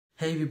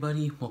Hey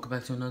everybody, welcome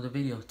back to another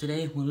video.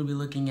 Today we're going to be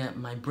looking at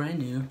my brand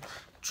new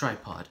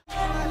tripod.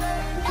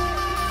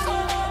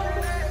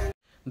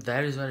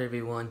 That is right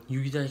everyone,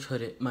 you guys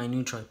heard it, my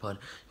new tripod.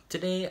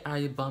 Today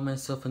I bought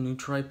myself a new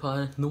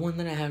tripod. The one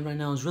that I have right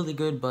now is really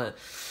good, but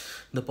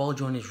the ball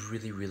joint is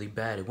really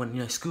bad. When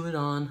I screw it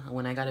on,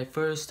 when I got it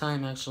first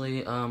time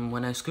actually,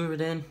 when I screwed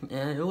it in,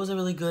 it wasn't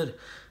really good.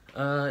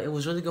 It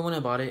was really good when I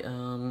bought it.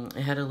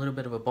 It had a little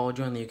bit of a ball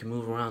joint that you can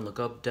move around, look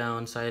up,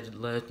 down, side,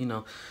 left, you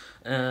know.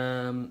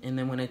 And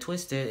then when I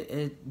twisted it,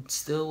 it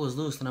still was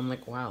loose, and I'm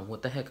like, wow,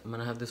 what the heck? I'm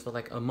gonna have this for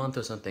like a month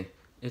or something.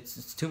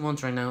 It's 2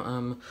 months right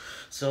now.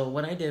 So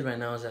what I did right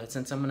now is that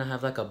since I'm gonna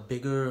have like a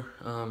bigger,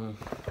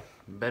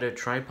 better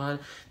tripod,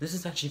 this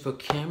is actually for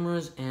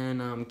cameras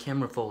and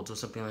camera folds or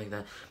something like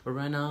that. But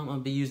right now I'm gonna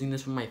be using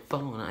this for my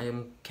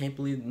phone. Can't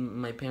believe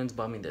my parents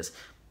bought me this.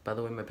 By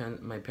the way,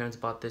 my parents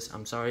bought this.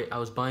 I'm sorry, I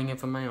was buying it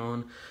for my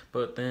own,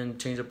 but then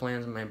changed the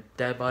plans. My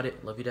dad bought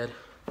it. Love you, Dad.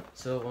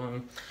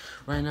 So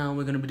right now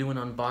we're gonna be doing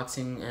an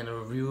unboxing and a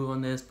review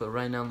on this. But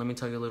right now, let me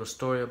tell you a little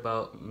story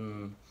about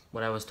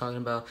what I was talking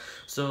about.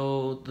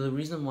 So the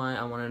reason why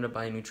I wanted to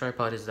buy a new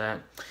tripod is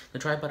that the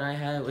tripod I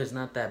had was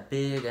not that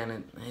big,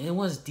 and it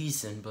was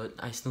decent, but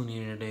I still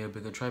needed a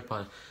bigger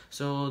tripod.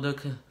 So the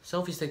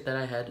selfie stick that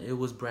I had, it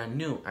was brand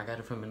new. I got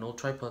it from an old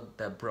tripod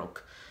that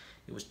broke.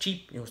 It was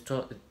cheap. It was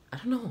I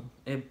don't know.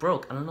 It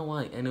broke. I don't know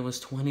why, and it was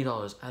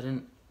 $20.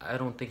 I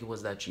don't think it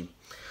was that cheap.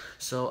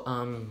 So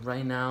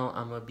right now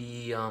I'm gonna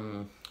be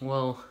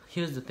well,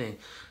 here's the thing.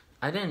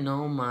 I didn't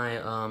know my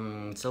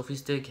selfie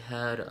stick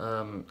had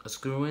a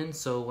screw in,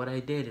 so what I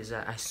did is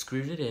that I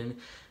screwed it in.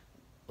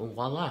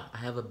 Voila! I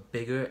have a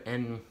bigger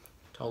and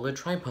taller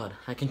tripod.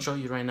 I can show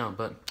you right now,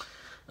 but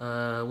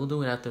we'll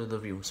do it after the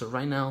review. So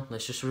right now,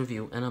 let's just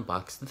review and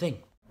unbox the thing.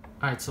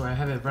 Alright, so I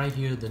have it right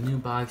here, the new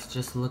box.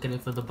 Just look at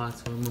it for the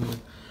box for a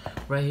moment.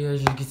 Right here,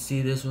 as you can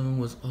see, this one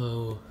was,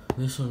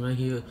 this one right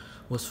here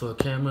was for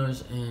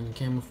cameras and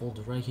camera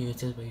folder. Right here, it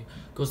says right here,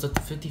 goes up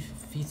to 50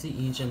 feet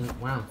each, and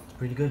wow, it's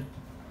pretty good.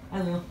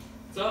 Hello.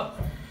 What's up?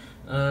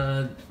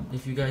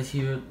 If you guys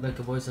hear like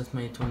a voice, that's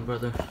my twin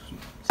brother.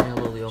 Say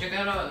hello, Leo. Check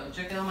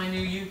out my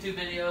new YouTube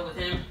video with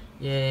him.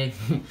 Yay.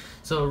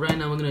 So right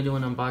now we're gonna do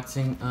an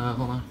unboxing.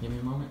 Hold on, give me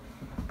a moment.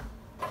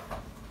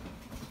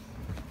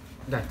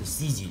 Got the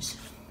scissors.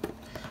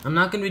 I'm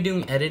not gonna be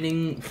doing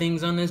editing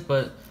things on this,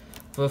 but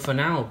for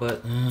now.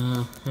 But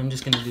I'm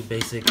just gonna do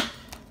basic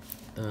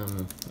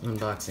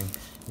unboxing.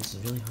 This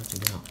is really hard to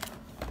get out.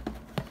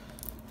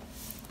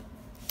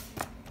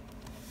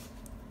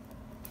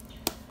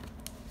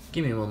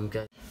 Give me a moment,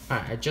 guys.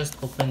 Alright, I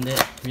just opened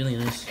it. Really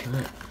nice.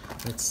 Alright,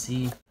 let's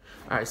see.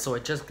 Alright, so I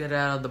just got it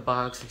out of the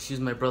box. Excuse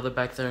my brother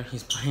back there.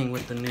 He's playing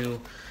with the new,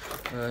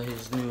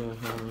 his new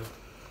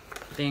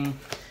thing.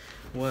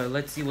 Well,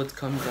 let's see what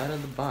comes out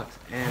of the box.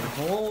 And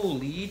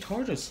holy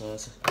tartar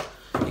sauce.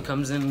 It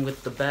comes in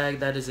with the bag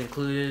that is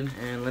included,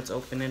 and let's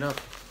open it up.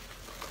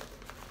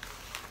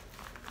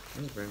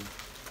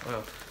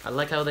 Wow, I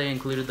like how they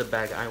included the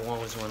bag. I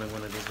always wanted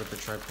one of these with the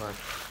tripod.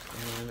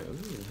 And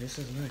ooh, this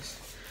is nice.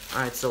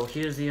 Alright, so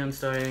here's the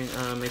unstarting.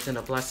 It's in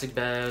a plastic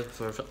bag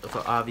for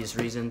obvious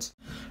reasons.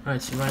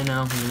 Alright, so right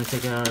now I'm gonna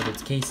take it out of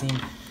its casing.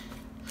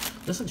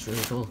 This looks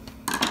really cool.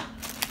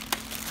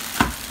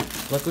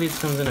 Luckily, it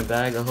comes in a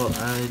bag. I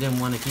didn't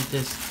want to keep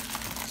this,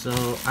 so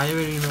I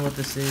already know what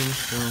this is.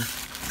 So,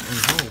 and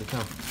holy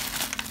cow,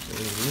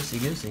 so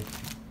goosey.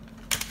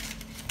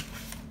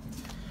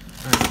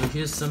 Alright, so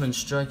here's some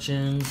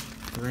instructions.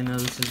 Right now,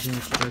 this is the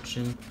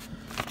instruction.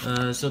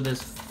 So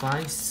there's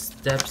 5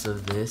 steps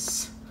of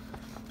this.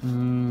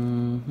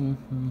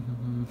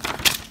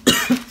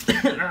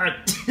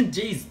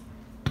 Jeez,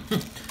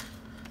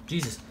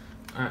 Jesus.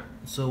 Alright,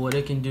 so what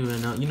it can do right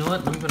now. You know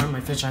what? Let me put on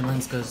my fisheye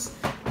lens because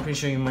I'm pretty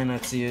sure you might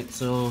not see it,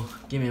 so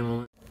give me a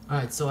moment.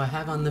 Alright, so I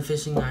have on the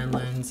fishing eye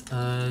lens.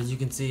 As you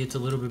can see, it's a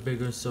little bit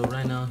bigger. So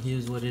right now,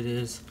 here's what it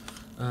is.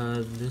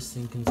 This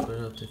thing can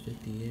spread up to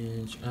 50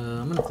 inch.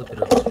 I'm gonna flip it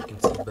up so you can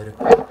see better.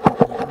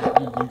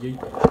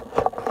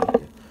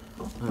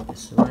 Alright,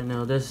 so right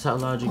now, this is how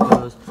large it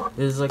goes.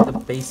 This is like the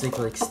basic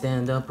like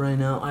stand up right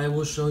now. I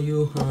will show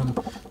you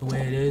the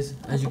way it is.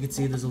 As you can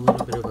see, there's a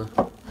little bit of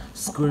a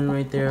screw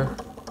right there.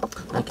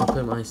 I can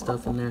put my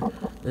stuff in there.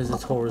 There's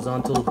this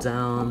horizontal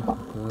down,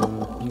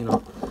 you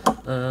know.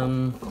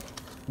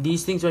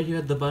 These things right here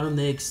at the bottom,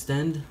 they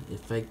extend,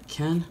 if I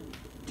can.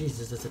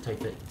 Jesus, that's a tight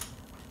fit.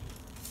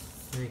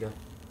 There you go.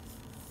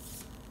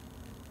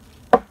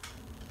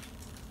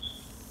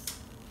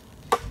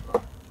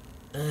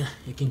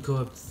 It can go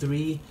up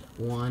 3,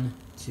 1,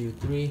 2,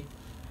 3.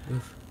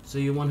 So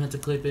you won't have to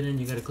clip it in,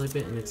 you gotta clip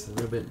it, and it's a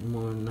little bit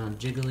more not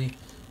jiggly.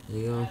 There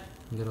you go.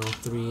 You got all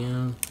 3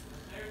 in.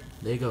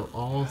 There you go,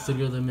 all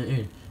 3 of them are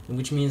in,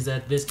 which means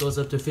that this goes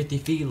up to 50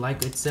 feet,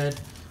 like it said.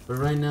 But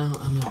right now,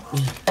 I'm gonna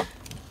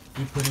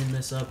be putting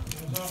this up.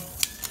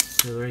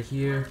 So right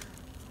here,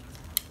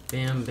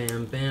 bam,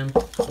 bam, bam.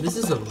 This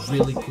is a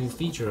really cool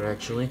feature,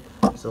 actually.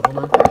 So hold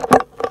on.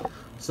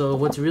 So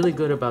what's really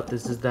good about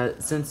this is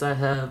that since I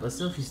have a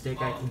selfie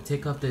stick, I can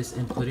take up this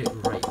and put it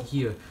right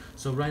here.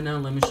 So right now,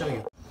 let me show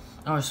you.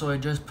 Alright, so I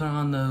just put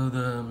on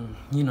the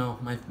you know,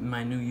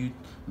 my new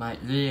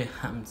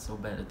I'm so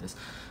bad at this.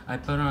 I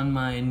put on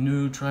my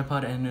new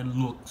tripod and it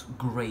looked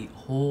great.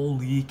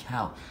 Holy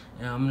cow.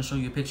 I'm gonna show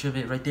you a picture of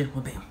it right there. Oh,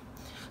 bam.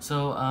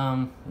 So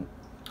oh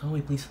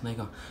wait, please, there you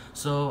go.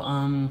 So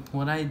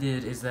what I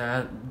did is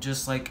that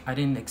just like I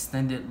didn't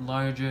extend it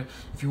larger.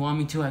 If you want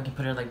me to, I can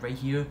put it like right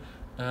here,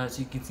 so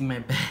you can see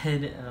my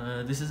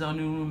bed. This is our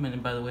new room,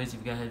 and by the way, if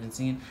you guys haven't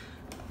seen,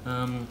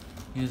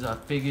 here's our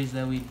figures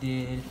that we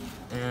did,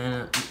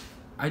 and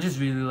I just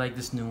really like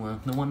this new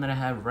one. The one that I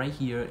have right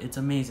here, it's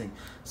amazing.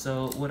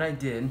 So what I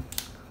did,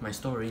 my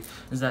story,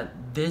 is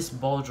that this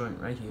ball joint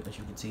right here, as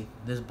you can see,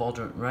 this ball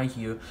joint right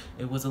here,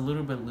 it was a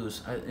little bit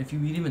loose. If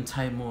you even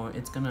tie more,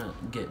 it's gonna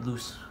get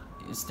loose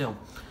still.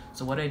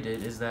 So what I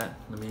did is that,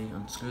 let me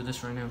unscrew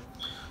this right now.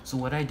 So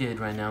what I did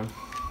right now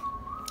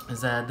is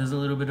that there's a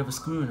little bit of a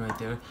screw in right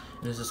there,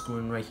 and there's a screw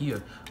in right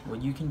here.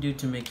 What you can do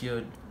to make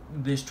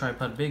this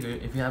tripod bigger,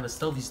 if you have a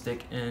selfie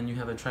stick and you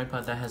have a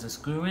tripod that has a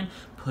screw in,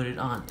 put it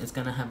on. It's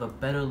gonna have a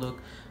better look,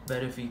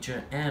 better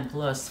feature, and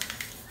plus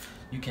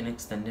you can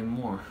extend it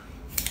more,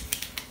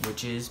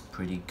 which is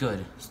pretty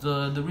good.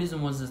 So the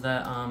reason is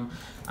that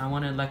I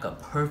wanted like a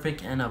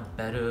perfect and a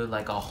better,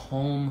 like a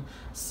home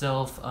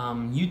self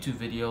YouTube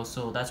video,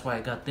 so that's why I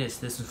got this.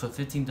 This is for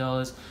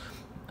 $15.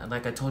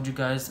 Like I told you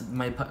guys,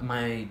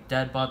 my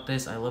dad bought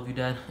this. I love you,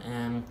 Dad,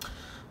 and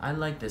I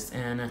like this.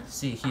 And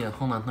see here,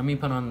 hold on, let me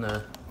put on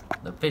the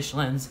fish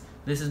lens.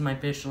 This is my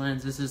fish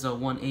lens. This is a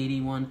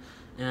 181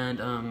 and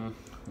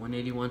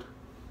 181,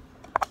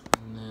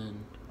 and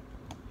then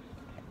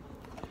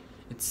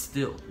it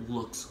still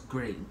looks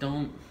great.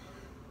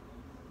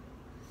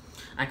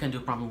 I can do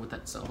a problem with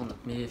that, so hold on,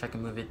 maybe if I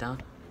can move it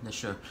down. Yeah,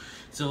 sure.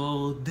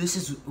 So this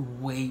is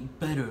way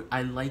better.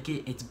 I like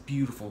it. It's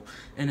beautiful,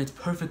 and it's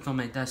perfect for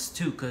my desk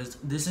too, because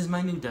this is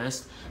my new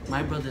desk.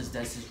 My brother's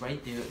desk is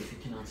right there, if you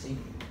cannot see,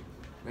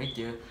 right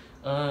there.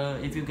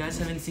 If you guys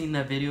haven't seen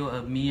that video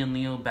of me and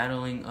Leo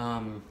battling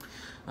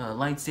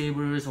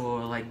lightsabers,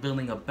 or like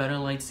building a better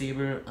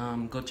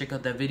lightsaber, go check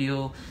out that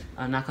video.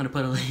 I'm not gonna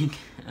put a link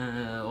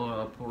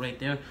or right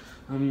there.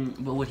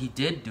 But what he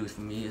did do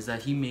for me is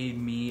that he made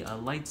me a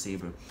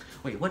lightsaber.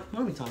 Wait, what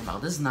are we talking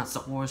about? This is not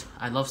Star Wars.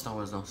 I love Star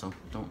Wars though, so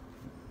don't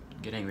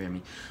get angry at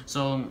me.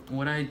 So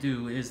what I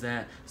do is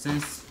that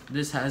since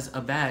this has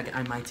a bag,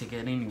 I might take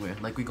it anywhere.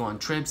 Like we go on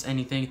trips,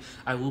 anything.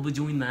 I will be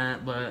doing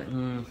that, but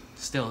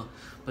still,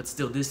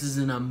 this is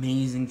an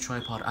amazing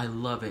tripod. I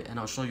love it, and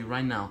I'll show you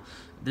right now.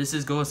 This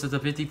goes to the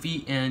 50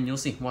 feet, and you'll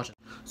see. Watch it.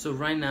 So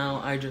right now,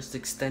 I just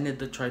extended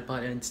the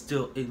tripod, and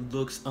still, it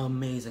looks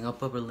amazing. I'll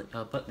put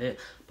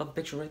a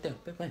picture right there.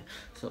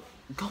 So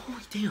go,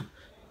 damn.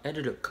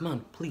 Editor, come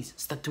on, please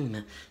stop doing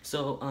that.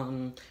 So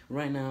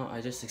right now I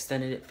just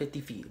extended it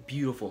 50 feet,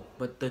 beautiful.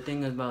 But the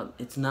thing about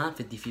it's not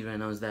 50 feet right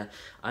now is that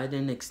I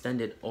didn't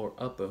extend it or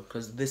upper,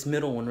 because this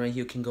middle one right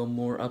here can go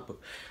more upper.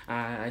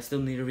 I still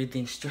need to read the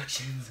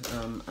instructions.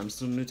 I'm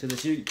still new to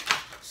this.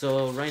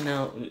 So right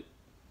now,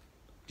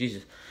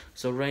 Jesus.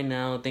 So right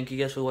now, thank you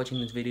guys for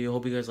watching this video.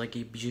 Hope you guys like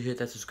it. Be sure to hit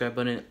that subscribe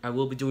button. I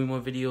will be doing more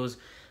videos,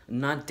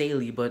 not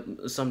daily,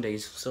 but some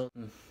days. So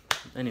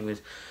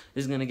anyways,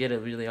 this is gonna get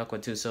really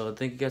awkward too. So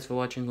thank you guys for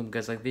watching. Hope you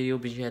guys like the video.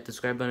 Be sure to hit the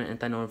subscribe button and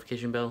that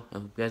notification bell. I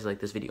hope you guys like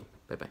this video.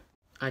 Bye bye.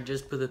 I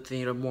just put the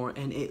theater more,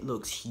 and it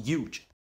looks huge.